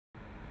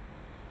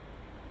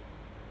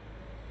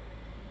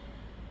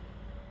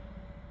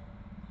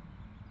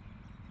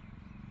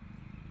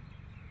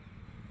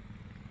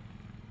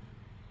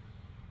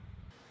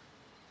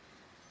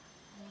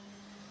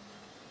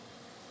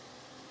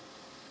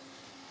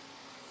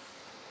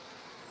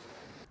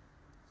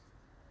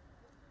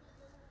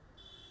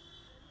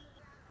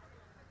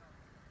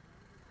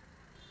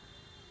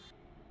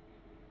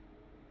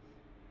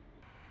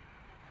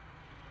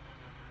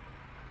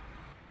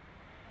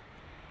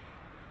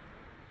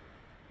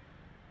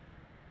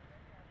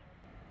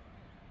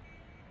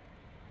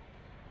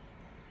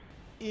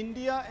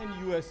India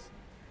and US,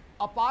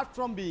 apart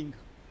from being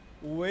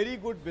very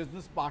good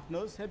business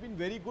partners, have been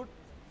very good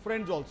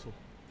friends also.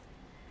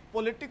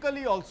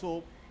 Politically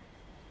also,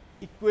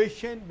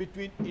 equation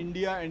between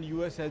India and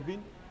US has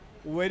been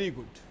very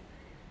good.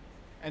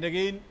 And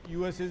again,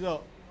 US is a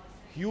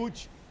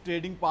huge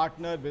trading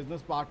partner,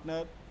 business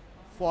partner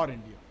for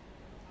India.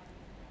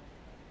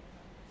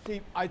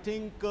 See, I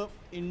think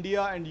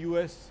India and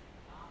US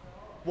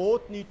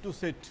both need to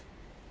sit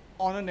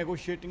on a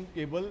negotiating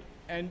table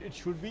and it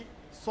should be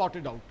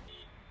sorted out.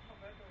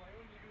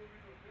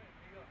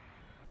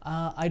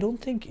 I don't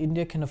think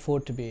India can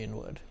afford to be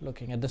inward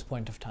looking at this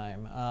point of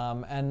time,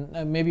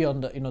 and maybe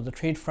on the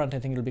trade front, I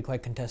think it'll be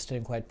quite contested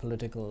and quite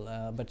political.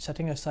 But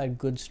setting aside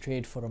goods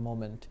trade for a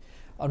moment,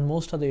 on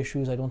most other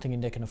issues, I don't think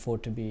India can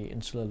afford to be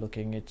insular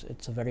looking.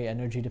 It's a very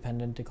energy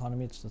dependent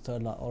economy. It's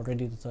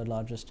already the third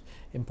largest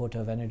importer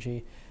of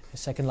energy, the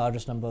second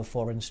largest number of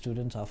foreign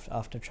students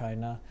after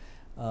China.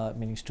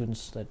 Meaning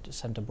students that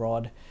sent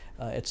abroad.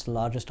 It's the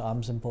largest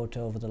arms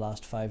importer over the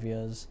last 5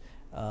 years.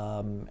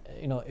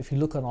 If you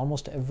look on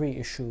almost every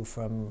issue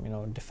from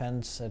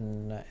defense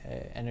and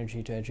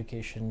energy to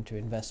education to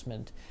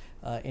investment,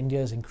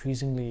 India is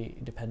increasingly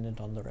dependent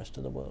on the rest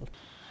of the world.